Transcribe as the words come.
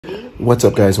What's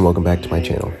up guys and welcome back to my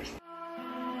channel.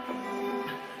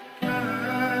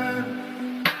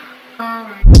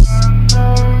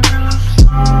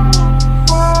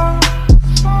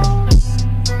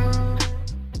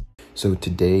 So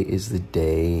today is the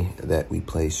day that we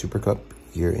play Supercup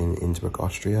here in Innsbruck,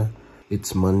 Austria.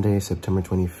 It's Monday, September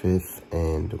 25th,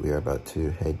 and we are about to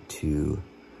head to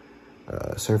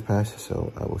Surf Pass,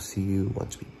 so I will see you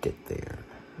once we get there.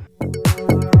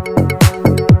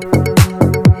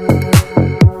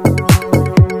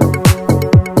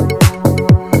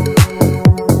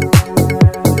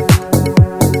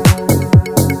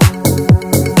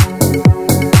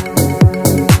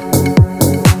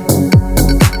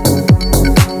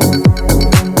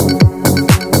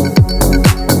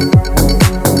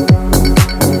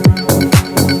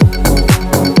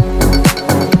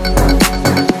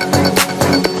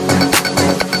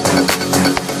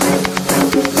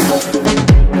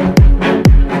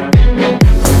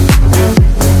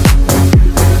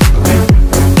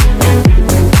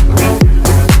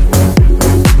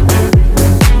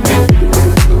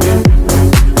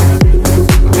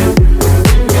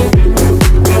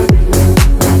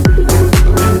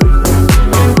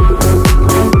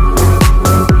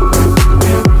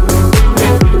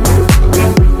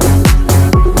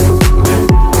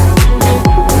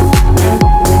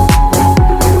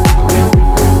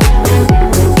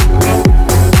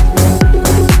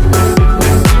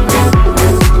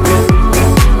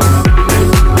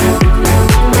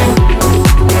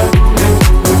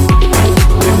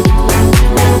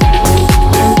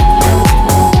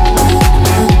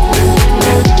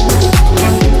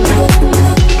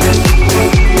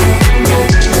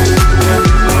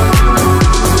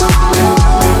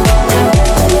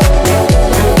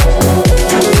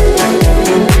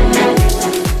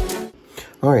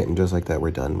 Alright, and just like that, we're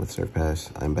done with Surf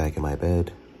Pass. I'm back in my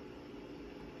bed.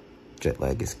 Jet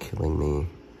lag is killing me,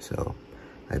 so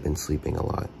I've been sleeping a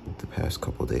lot the past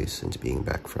couple days since being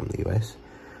back from the US.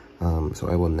 So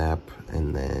I will nap,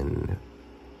 and then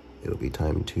it'll be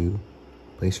time to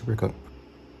play Supercup.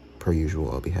 Per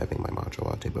usual, I'll be having my matcha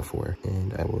latte before,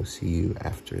 and I will see you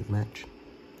after the match.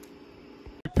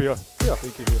 Ja,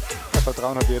 wirklich.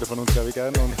 Vertrauen hat jeder von uns, glaube ich,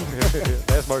 gern. Und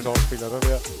der ist mal Schauspieler,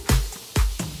 oder?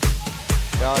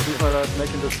 Ja, diesmal hat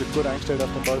McIntosh sich gut eingestellt auf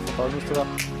den Ball von Ballmuster.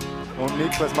 Und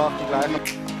Niklas macht den gleichen.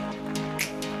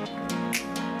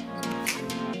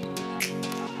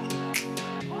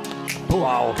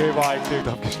 Wow, gewaltig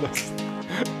abgeschlossen.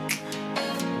 Und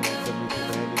damit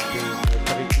hinein in den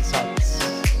dritten Satz.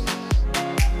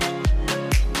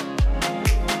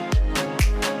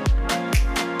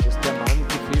 Dass der Mann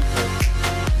gefehlt hat.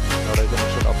 Ja, da ist er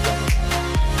schon abgegangen.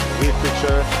 Richtig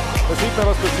schön. Da sieht man,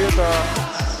 was passiert da.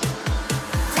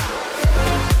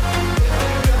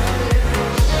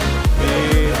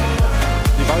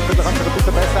 Der hat sich ein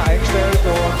bisschen besser eingestellt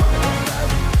und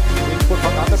Innsbruck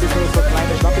hat an, ein bisschen so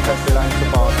kleine Schlappigkeitsfehler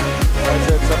einzubauen.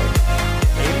 Also jetzt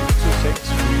 11:6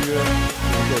 für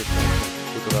Ingolstadt.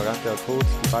 Guter Variante, der hat gut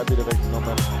die Ball wieder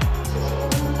weggenommen.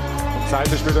 Und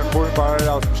Seite spielt einen coolen Ball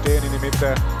aus dem Stehen in die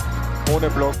Mitte, ohne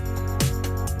Block.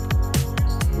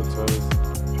 Gut Service.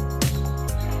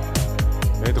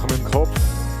 Doch mit dem Kopf.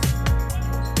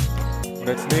 Und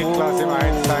jetzt Niklas im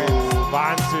 1:1.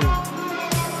 Wahnsinn!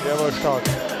 Der war stark.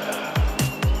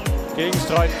 Gegen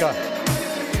Streutka.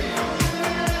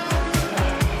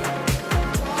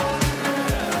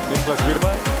 Niklas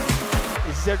wieder.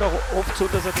 Es ist halt auch oft so,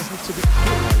 dass er das nicht so wirklich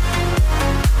tut.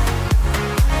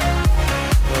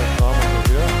 Ja, da haben wir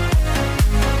wieder.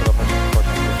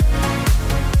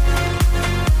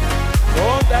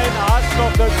 Und ein Ass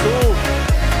noch dazu.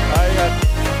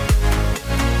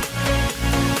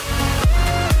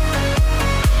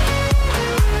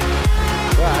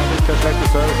 Der schlechte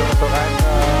Service, wenn man so rein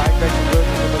einwechseln würde,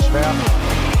 ist immer schwer.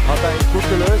 Hat er eigentlich gut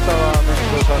gelöst, aber mit dem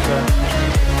Schluss hat er ein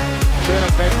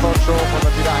schönes Netz geschoben und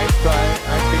dann wieder 1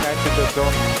 gegen 1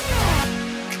 Situation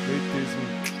mit diesem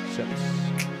Service.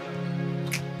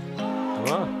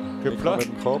 Ja, Gipfler mit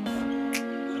dem Kopf.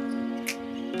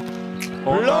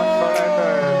 Und dann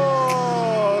vollendet.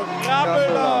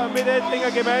 Grappler mit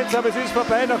Ettlinger gemeinsam, es ist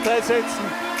vorbei nach 3 Sätzen.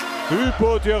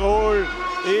 Hypo Tirol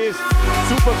ist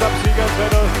Supercup-Sieger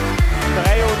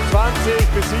 2023,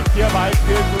 besiegt hier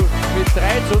Waldviertel mit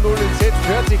 3:0 in Sätzen.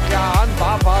 Hört sich klar an,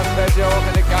 war phasenweise auch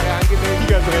eine klare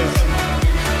Angelegenheit.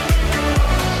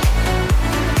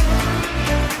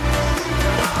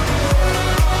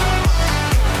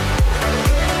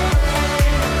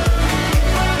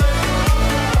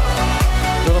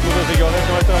 So, da muss er sich auch nicht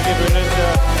mal daran gewöhnen,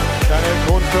 der kleine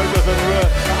Grundschuld, dass er nur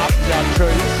Abklatscher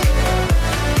ist.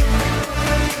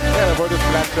 Ja, da wollte es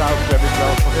vielleicht zur Aufgabe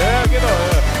mitlaufen. Ja, genau.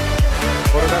 Ja.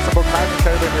 Oder dass der Pokal nicht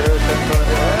selber in die Höhe stellen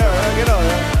können. Ja, genau,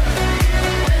 ja.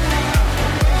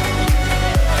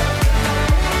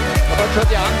 Aber schon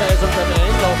die Anweisung beim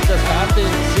Einlaufen, das Karte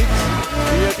sitzt,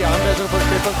 hier die Anweisung von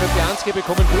Stefan Kretianski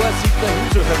bekommen, wo er sich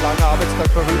dahin So ein langer Arbeitstag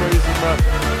vorüber ist immer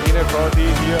jene Frau, die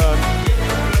hier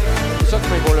sagt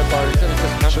man im Volleyball, ist ja nicht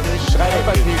das Schreibtisch natürlich,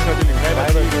 Schreibertisch,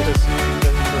 das sie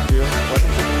dafür.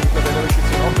 Mittlerweile habe ich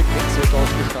gesehen, auch mit Headset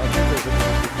ausgestattet, also das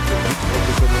ist nicht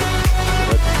professionell.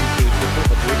 Soweit ist die schon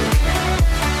vertreten.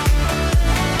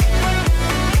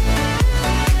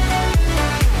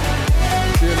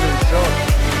 Natürlich schon.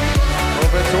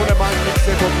 Und wenn so ein Mann kriegt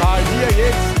den Pokal hier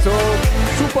jetzt zum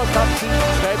Supercup-Sieg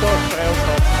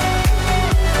 2023.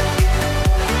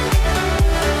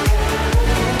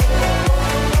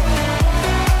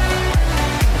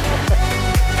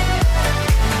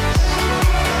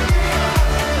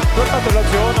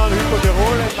 Gratulation an Hypo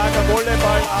Tirol, ein langer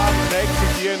Volleyball am nächsten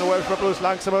hier in OFB Plus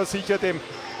langsam aber sicher dem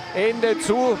Ende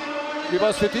zu. Wie war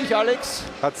es für dich, Alex?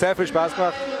 Hat sehr viel Spaß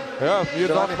gemacht. Ja, mir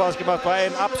hat auch Spaß gemacht. War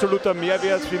ein absoluter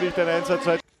Mehrwert, finde ich, dein Einsatz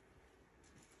heute.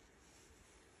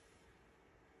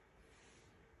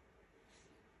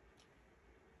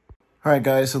 Alright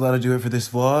guys, so that'll do it for this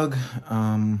vlog.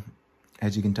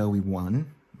 As you can tell, we won,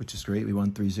 which is great. We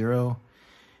won 3-0.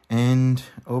 And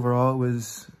overall, it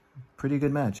was a pretty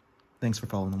good match. Thanks for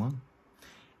following along.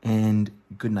 And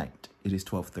good night. It is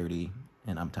 12:30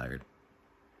 and I'm tired.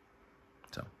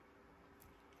 So,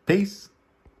 peace.